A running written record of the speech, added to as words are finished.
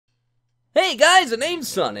Hey guys, the name's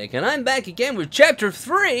Sonic, and I'm back again with Chapter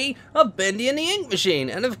 3 of Bendy and the Ink Machine.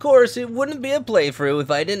 And of course, it wouldn't be a playthrough if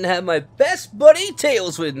I didn't have my best buddy,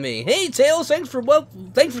 Tails, with me. Hey Tails, thanks for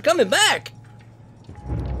coming back.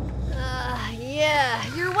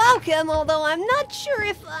 Yeah, you're welcome, although I'm not sure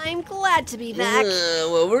if I'm glad to be back.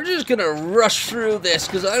 Well, we're just gonna rush through this,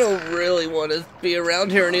 because I don't really want to be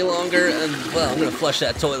around here any longer. And, well, I'm gonna flush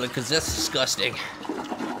that toilet, because that's disgusting.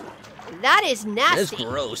 That is nasty. That's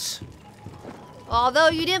gross. Although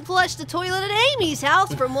you didn't flush the toilet at Amy's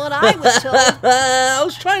house, from what I was told. I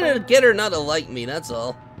was trying to get her not to like me, that's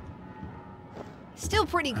all. Still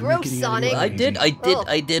pretty gross, Sonic. I did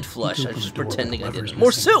flush. I was just pretending I didn't.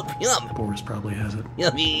 More soup! Yum! Boris probably has it.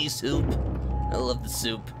 Yummy soup. I love the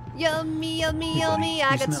soup. Yummy, yummy, yummy.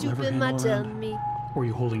 I got soup in my tummy. Or are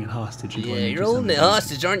you holding it hostage? Yeah, you're holding it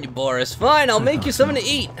hostage, aren't you, Boris? Fine, I'll make you something to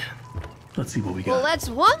eat. Let's see what we got. Well, that's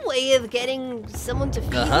one way of getting someone to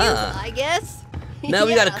feed you, I guess. Now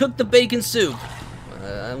we gotta cook the bacon soup.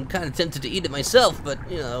 I'm kind of tempted to eat it myself, but,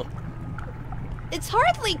 you know. It's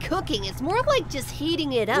hardly cooking. It's more like just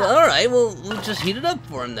heating it up. Well, alright, we'll just heat it up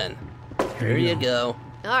for him then. Here you go.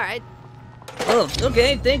 Alright. Oh,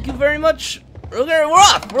 okay, thank you very much. Okay, we're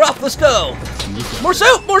off, let's go. More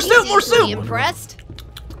soup, more soup, more soup. Impressed?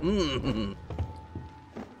 Mmm.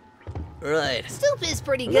 Right. Soup is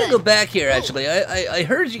pretty good. I'm gonna go back here, actually. I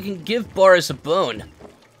heard you can give Boris a bone.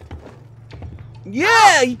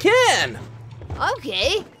 Yeah, you can!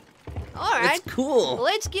 Okay. Alright. That's cool.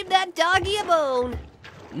 Let's give that doggy a bone.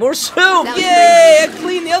 More soup! Yay! I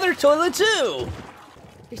cleaned the other toilet, too!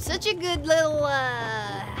 You're such a good little,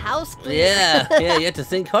 house cleaner. Yeah, you have to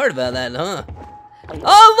think hard about that, huh?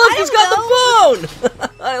 Oh, look, he's got the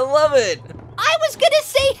bone! I love it! I was gonna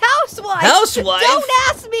say housewife! Housewife? Don't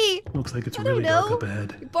ask me! Looks like it's really dark up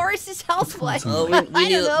ahead. Boris's housewife. Oh,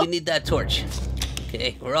 we need that torch.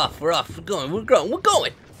 Okay, we're off. We're going. We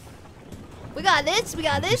got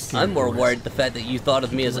this. I'm more worried the fact that you thought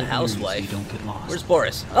of me as a housewife. Don't get lost. Where's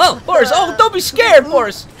Boris? Oh, Boris! Oh, don't be scared,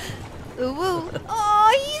 Boris! Ooh, ooh.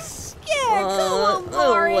 Oh, he's scared. Come on, Boris.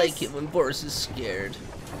 I don't like it when Boris is scared.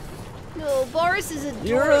 No, Boris is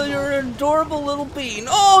adorable. You're an adorable little bean.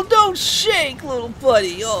 Oh, don't shake, little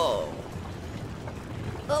buddy. Oh,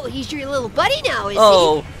 he's your little buddy now, is he?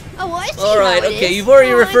 Oh, I see. all right. how it Okay, is. you've already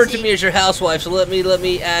I referred to see. me as your housewife, so let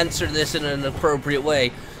me answer this in an appropriate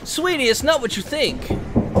way. Sweetie, it's not what you think.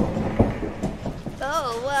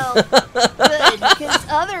 Oh, well, good, because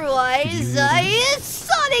otherwise,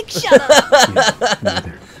 Sonic, shut up.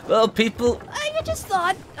 Well, people... I just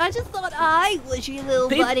thought I was your little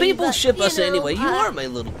buddy. People but, ship you us know, anyway. You are my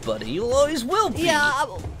little buddy. You always will be.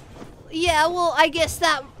 Yeah, well, I guess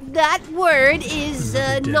that word is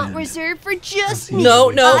not reserved for just me.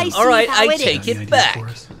 No, all right, I it take is. it back.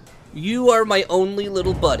 You are my only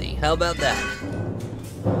little buddy. How about that?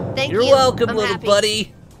 Thank You're you. welcome, I'm little happy.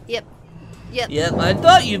 buddy. Yep. Yep, I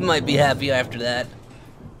thought you might be happy after that.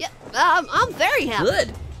 Yep, I'm very happy.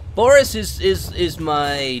 Good. Boris is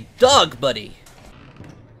my dog buddy.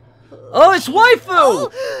 Oh, it's waifu!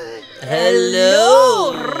 Oh.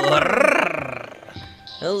 Hello!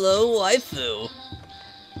 Hello, waifu.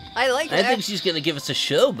 I like her. I think she's gonna give us a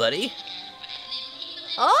show, buddy.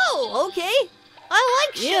 Oh, okay. I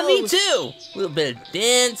like shows. Yeah, me too. A little bit of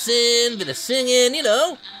dancing, bit of singing, you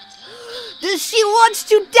know. Does she wants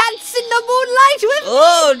to dance in the moonlight with me?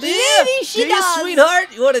 Oh, dear. Maybe she Do you, does.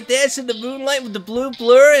 sweetheart? You want to dance in the moonlight with the blue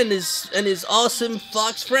blur and his awesome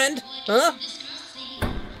fox friend? Huh?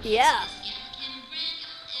 Yeah.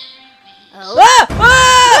 Oh. Ah!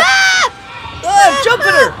 Ah! Ah! Jump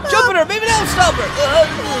at her! Maybe that'll stop her.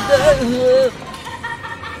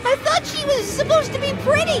 I thought she was supposed to be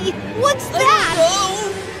pretty. What's that?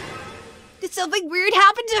 Oh, Did something weird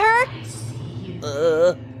happen to her? You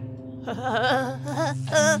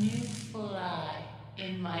fly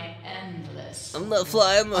in my endless. I'm not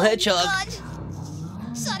flying, I'm a hedgehog.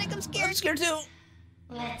 God. Sonic, I'm scared. I'm scared too.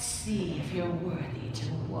 Let's see if you're worthy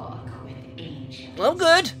to walk with angels. I'm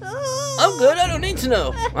good. I'm good. I don't need to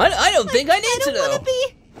know. I don't think I need to know.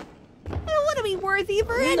 I don't want to be worthy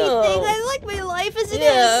for anything. No. I like my life as it is.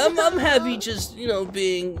 Yeah, I'm happy just, you know,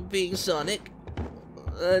 being Sonic.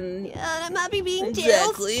 And Yeah, I'm happy being Tails.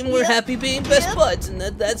 exactly, and we're happy being best buds, and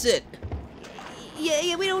that's it.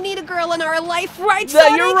 Yeah, we don't need a girl in our life, right, Yeah,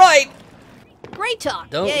 Sonic? you're right. Great talk.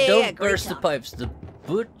 Don't great burst the talk. pipes. The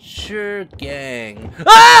Butcher Gang.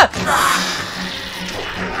 Ah!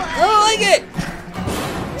 I don't like it.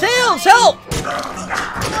 Tails, help!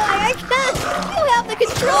 I can't. You have the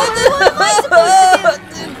controller. What am I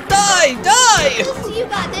supposed to do? Die! You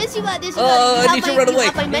got this. You got this. Oh, I need to run away.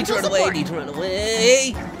 Need to run away. Need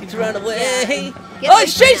to run away. Oh,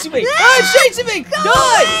 it's chasing me! Oh, it's chasing me!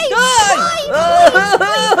 Die!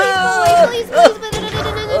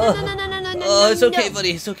 Oh, it's okay,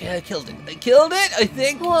 buddy. It's okay. I killed it. I killed it. I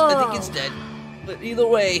think it's dead. But either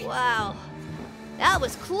way. Wow. That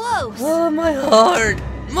was close. Oh, my heart.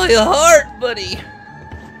 My heart, buddy.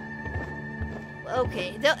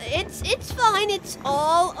 Okay, it's fine. It's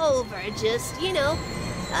all over. Just, you know,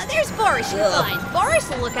 there's Boris. You're fine. Boris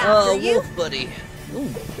will look after you. Wolf, buddy. Ooh.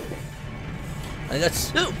 I got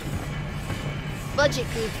soup. Budget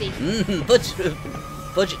Goofy.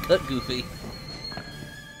 Budget cut Goofy.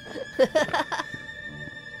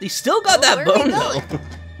 He still got that bone though.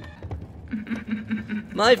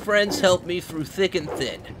 My friends helped me through thick and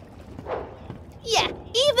thin. Yeah,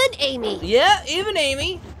 even Amy. Yeah, even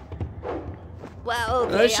Amy. Well,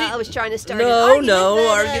 okay, I was trying to start No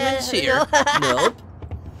arguments here. Nope.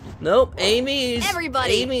 Nope, Amy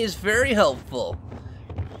is very helpful.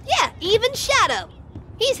 Yeah, even Shadow.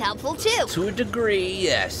 He's helpful too. To a degree,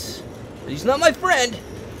 yes. He's not my friend,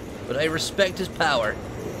 but I respect his power.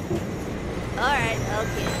 Alright,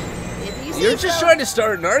 okay. If you You're just trying to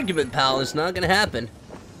start an argument, pal. It's not gonna happen.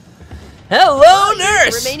 Hello,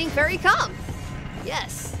 nurse! Remaining very calm.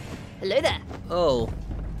 Yes. Hello there. Oh,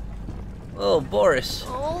 Boris.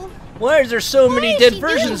 Oh. Why is there so many dead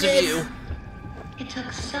versions of you? It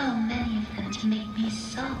took so many of them to make me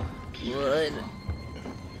so beautiful.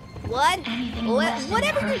 What?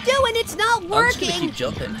 Whatever you're doing, it's not working. I'm just gonna keep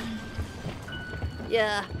jumping.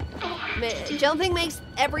 Yeah. Jumping makes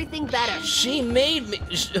everything better. She made me.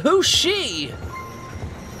 Who's she?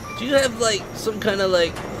 Do you have like some kind of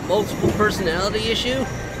like multiple personality issue?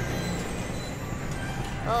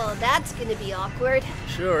 Oh, that's gonna be awkward.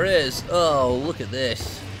 Sure is. Oh, look at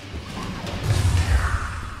this.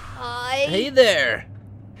 Hi. Hey there.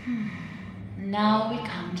 Now we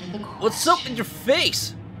come to the question. What's up with your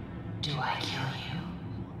face? Do I kill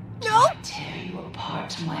you? No. Do I tear you apart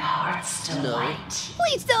to my heart's delight?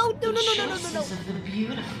 Please don't. No. The choices of the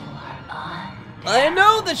beautiful are I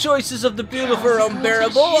know the choices of the beautiful are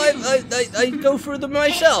unbearable. I go through them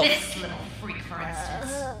myself. This little freak, for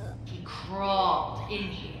instance. He crawled in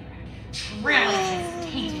here, trailing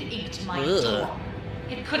his tainted ink to my door.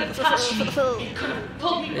 It could have touched me. It could have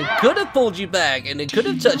pulled me back. It could have pulled you back, and it could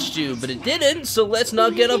have touched you, but it didn't, so let's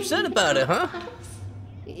not get upset about it, huh?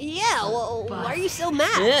 Yeah, well, why are you so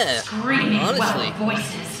mad? Yeah, Screaming honestly. wild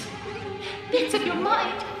voices. Bits of your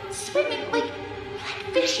mind swimming like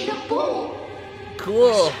fish in a bowl.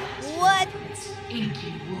 Cool. What?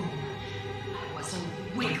 Inky womb. I was a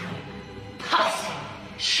wiggling, pulsing,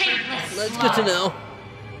 shapeless That's good to know.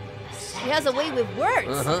 He has a way with words.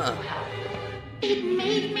 Uh-huh. It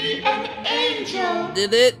made me an angel.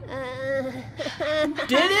 Did it?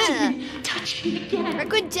 Did it? Touch me again. I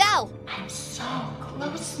couldn't tell. I'm so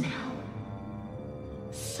close now.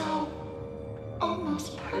 So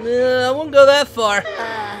almost perfect. I won't go that far.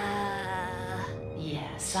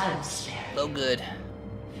 Yes, I will spare you. Oh, good.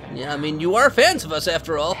 Yeah, I mean, you are fans of us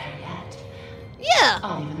after all. Yet. Yeah.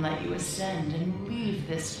 I'll even let you ascend and leave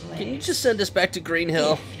this place. Can you just send us back to Green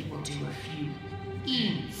Hill? If you will do a few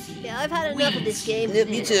easy. Yeah, I've had enough of this game. Yeah,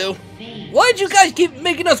 me too. Why'd you guys keep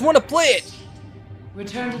making us want to play it?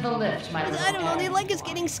 Return to the lift, my little I don't know, they pal. like us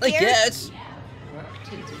getting I scared. guess. We have work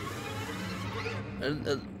to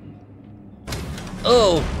do.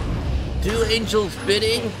 Oh, do Angel's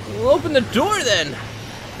bidding? We'll open the door then.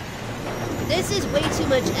 This is way too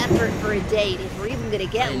much effort for a date if we're even gonna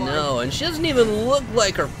get I one. know, and she doesn't even look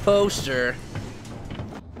like her poster.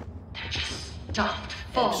 They're just stuffed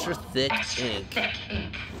full Extra of thick extra ink. thick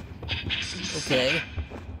ink. It makes me Okay. sick.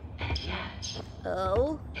 And yet,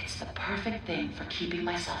 Oh? it's the perfect thing for keeping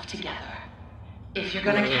myself together. If you're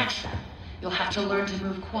gonna catch them, you'll have to learn to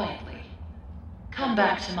move quietly. Come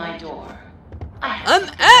back to my door. I'm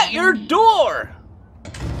at your door!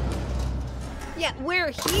 Yeah, we're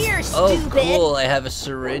here, Oh, stupid. cool, I have a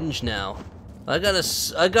syringe now. I gotta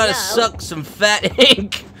suck some fat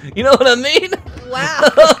ink. You know what I mean? Wow.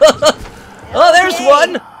 Oh, there's Okay.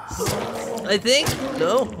 one! I think.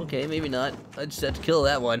 No? Okay, maybe not. I just had to kill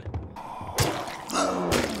that one.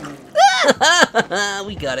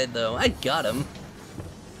 We got it, though. I got him.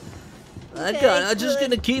 I got it. I'm just good.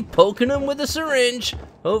 gonna keep poking him with a syringe.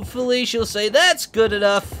 Hopefully she'll say, that's good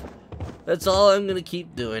enough. That's all I'm gonna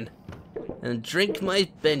keep doing. And drink my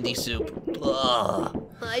Bendy soup. Ugh.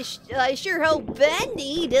 I sure hope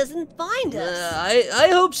Bendy doesn't find us. I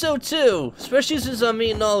hope so too. Especially since I'm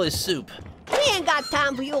eating all his soup. We ain't got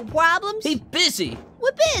time for your problems. He busy.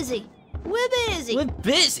 We're busy. We're busy. We're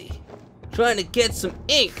busy. Trying to get some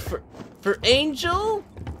ink for Angel?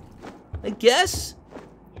 I guess?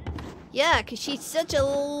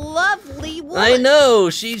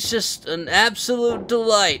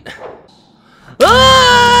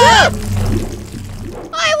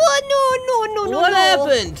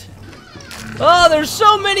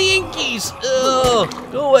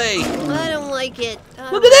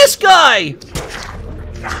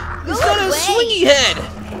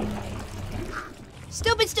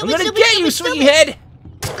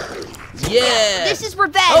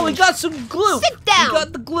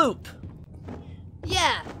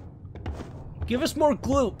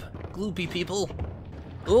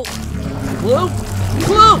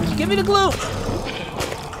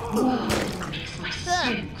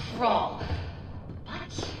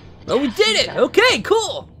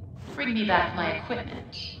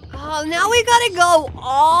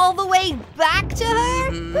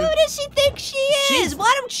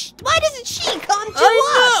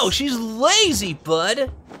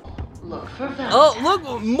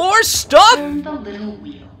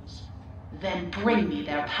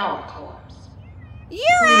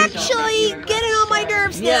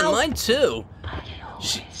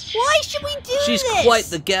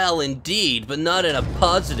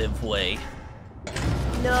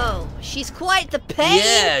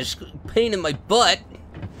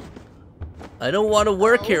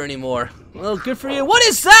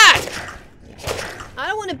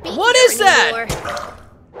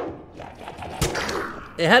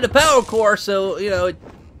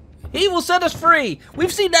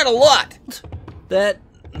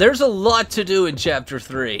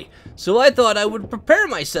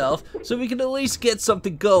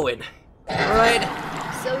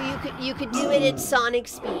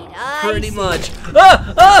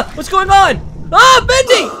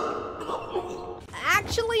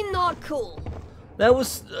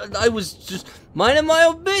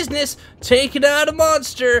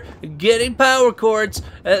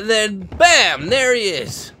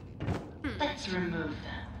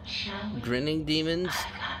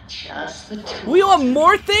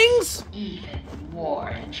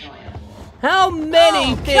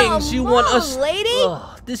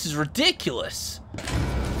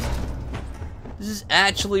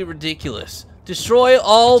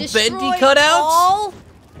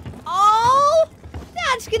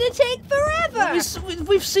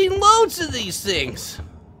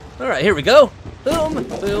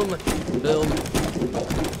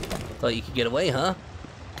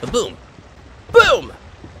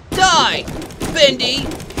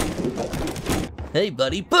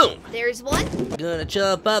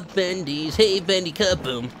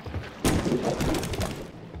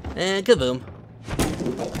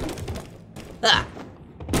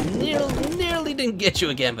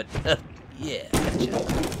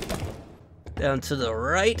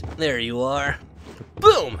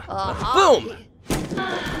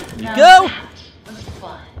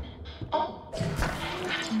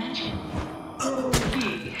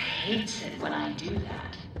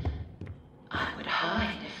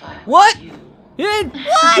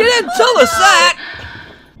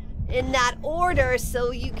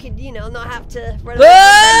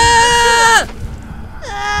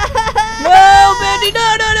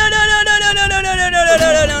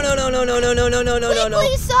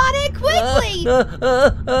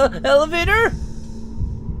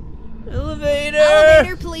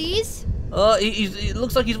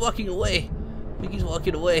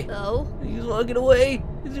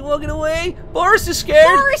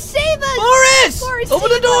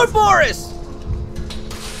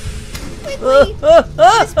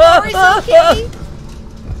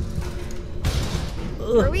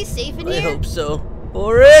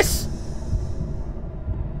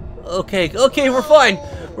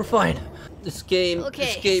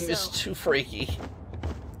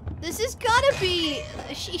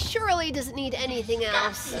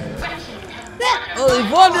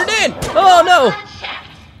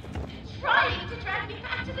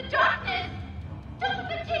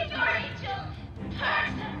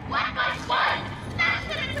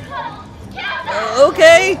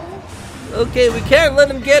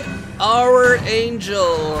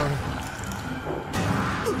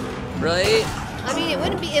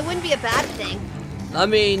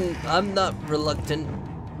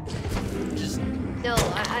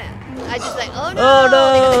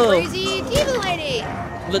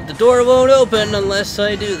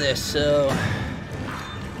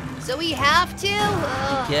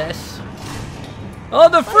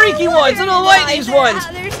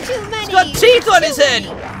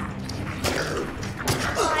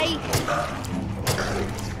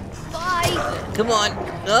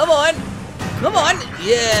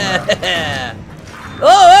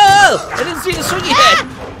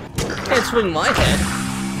 can't swing my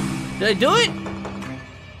head. Did I do it?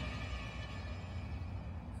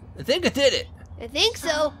 I think I did it. I think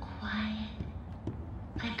so. Quiet,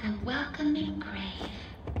 like a welcoming grave.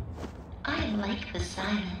 I like the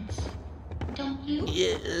silence. Don't you?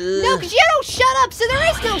 Yeah. No, because you don't shut up, so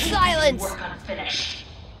there is no silence. Work unfinished.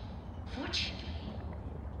 Fortunately,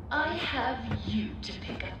 I have you to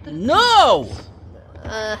pick up the No!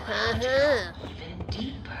 even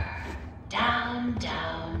deeper. Down,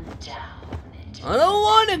 down, down. Into I don't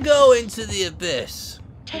want to go into the abyss.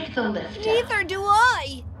 Take the lift down. Neither do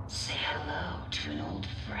I. Say hello to an old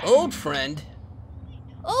friend. Old friend.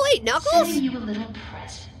 Oh, wait, Knuckles? Sending you a little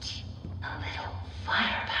present. A little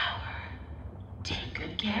firepower. Take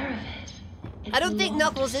good care of it. It I don't think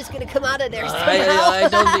belongs Knuckles is going to come out of there somehow. I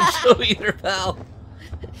don't think so either, pal.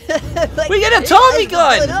 Like, We get a it Tommy has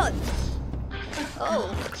gun! put on.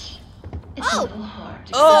 Oh. It's Oh. a little hard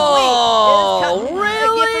to Oh, So wait,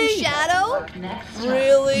 a gift really? from Shadow? work next time.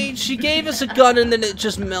 Really? She gave us a gun and then it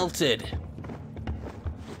just melted.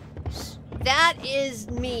 That is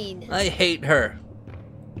mean. I hate her.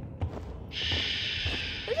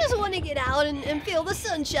 I just want to get out and feel the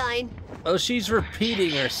sunshine. Oh, she's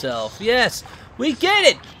repeating herself. Yes, we get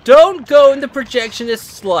it. Don't go in the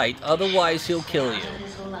projectionist's light, otherwise he'll kill you. It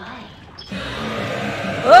is light.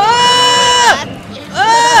 Ah!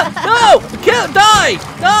 Ah! No! Kill! Die!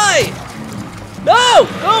 Die! No!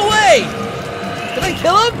 Go away! Did I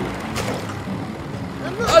kill him?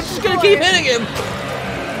 I'm just gonna keep hitting him.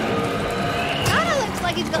 Kinda looks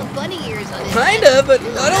like he's got bunny ears on his Kinda, but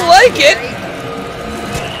I don't like it.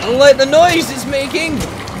 I don't like the noise it's making.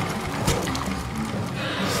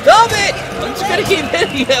 Stop it! I'm just gonna keep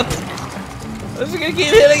hitting him. I'm just gonna keep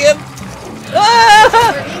hitting him. Ah!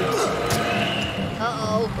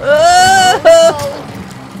 Uh-oh. Ah! Oh.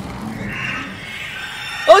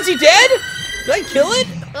 Oh, is he dead? Did I kill it?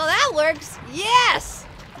 Well, that works. Yes!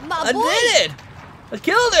 My I boy. did it! I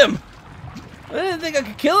killed him! I didn't think I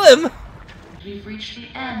could kill him. We've reached the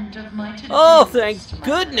end of my to-do Oh, thank list, my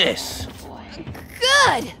goodness. little boy.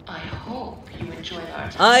 Good! I hope you enjoyed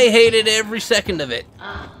our time. I hated every second of it.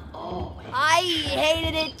 Always. I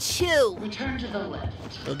hated it too. Return to the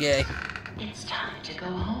lift. Okay. It's time to go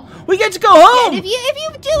home. We get to go home! And if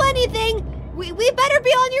you do anything, we better be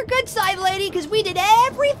on your good side, lady, because we did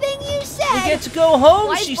everything you said. We get to go home,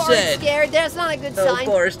 Why she is Boris said. scared? That's not a good Oh, sign.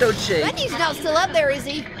 Boris, don't shake. Bendy's not still up there, is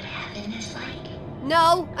he? What heaven is like.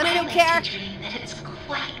 No, and I don't like care. to dream that it's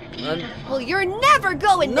quite beautiful. Well, you're never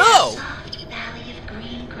going No! Soft valley of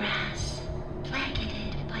green grass,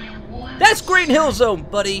 blanketed by a warm. That's Green Hill Zone,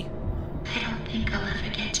 buddy. I don't think I'll ever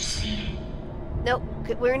get to see it. there. Nope,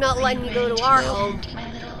 we're not letting you go to our home.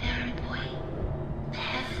 My little errand boy. The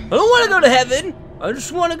heavens. I don't want to go to heaven. I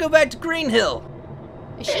just want to go back to Green Hill.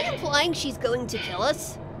 Is she implying she's going to kill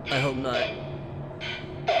us? I hope not.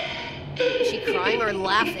 Is she crying or I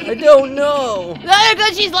laughing? don't know. There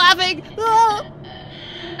goes, she's laughing. Oh,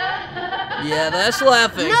 Yeah, that's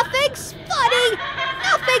laughing. nothing's funny.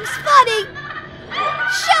 Nothing's funny.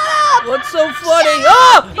 Shut up. What's so funny?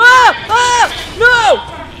 Ah! Ah! Ah!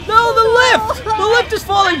 No! No, the lift! The lift is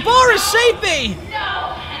falling! Boris, save me!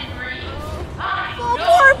 No, Henry. I Oh, know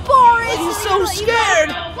poor Boris. He's so scared!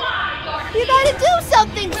 why You gotta do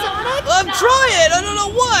something, Sonic. I'm trying! I don't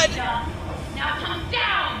know what! Now come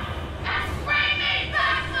down and bring me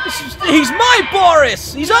back my He's my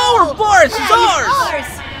Boris! He's our Boris! He's Yeah,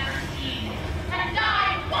 ours! and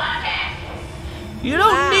I want it. You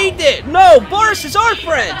don't Wow. need it! No! Boris is our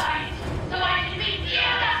friend! So I can be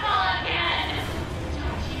beautiful again.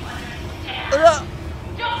 Don't you understand?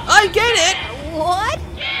 Don't I get it! What?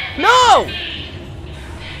 No!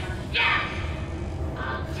 Yes.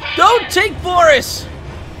 I'll take Don't take Boris!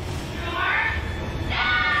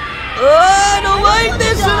 I don't like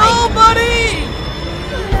this at all, buddy!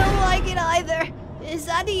 I don't like it either. Is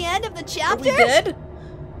that the end of the Are chapter? we dead?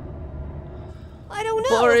 I don't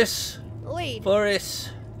know. Boris. Wait. Boris.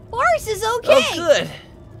 Boris is okay. Oh, good.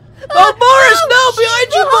 Oh, Boris! No! Behind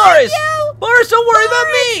you, behind Boris! you! Boris, don't worry about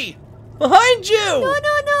me! Behind you! No,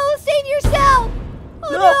 no, no. Save yourself.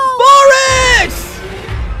 Oh, No. no. Boris!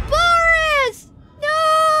 Boris!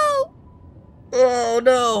 No! Oh,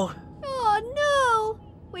 no. Oh, no.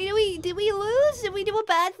 Wait, did we lose? Did we do a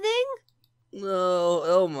bad thing? No,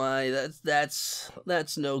 oh my,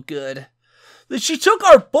 that's no good. She took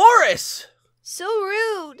our Boris! So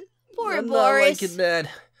rude. Poor I'm Boris. not liking that.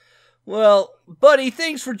 Well, buddy,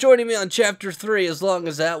 thanks for joining me on Chapter 3, as long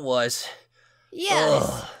as that was. Yes. Ugh,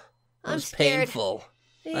 that I'm was scared. painful.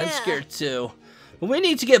 Yeah. I'm scared too. But we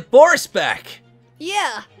need to get Boris back.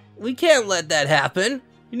 Yeah. We can't let that happen.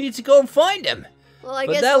 We need to go and find him. Well, I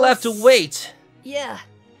But guess that'll we'll have to wait. Yeah.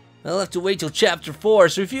 I'll have to wait till Chapter 4,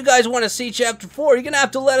 so if you guys want to see Chapter 4, you're going to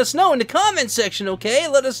have to let us know in the comment section, okay?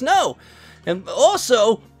 Let us know. And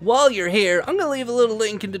also, while you're here, I'm going to leave a little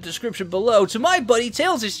link in the description below to my buddy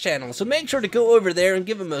Tails' channel, so make sure to go over there and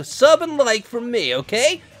give him a sub and like from me,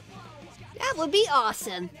 okay? That would be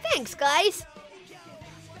awesome. Thanks, guys.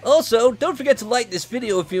 Also, don't forget to like this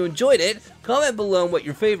video if you enjoyed it, comment below what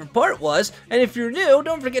your favorite part was, and if you're new,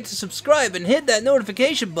 don't forget to subscribe and hit that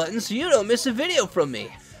notification button so you don't miss a video from me.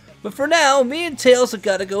 But for now, me and Tails have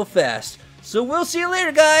got to go fast. So we'll see you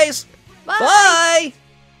later, guys. Bye. Bye.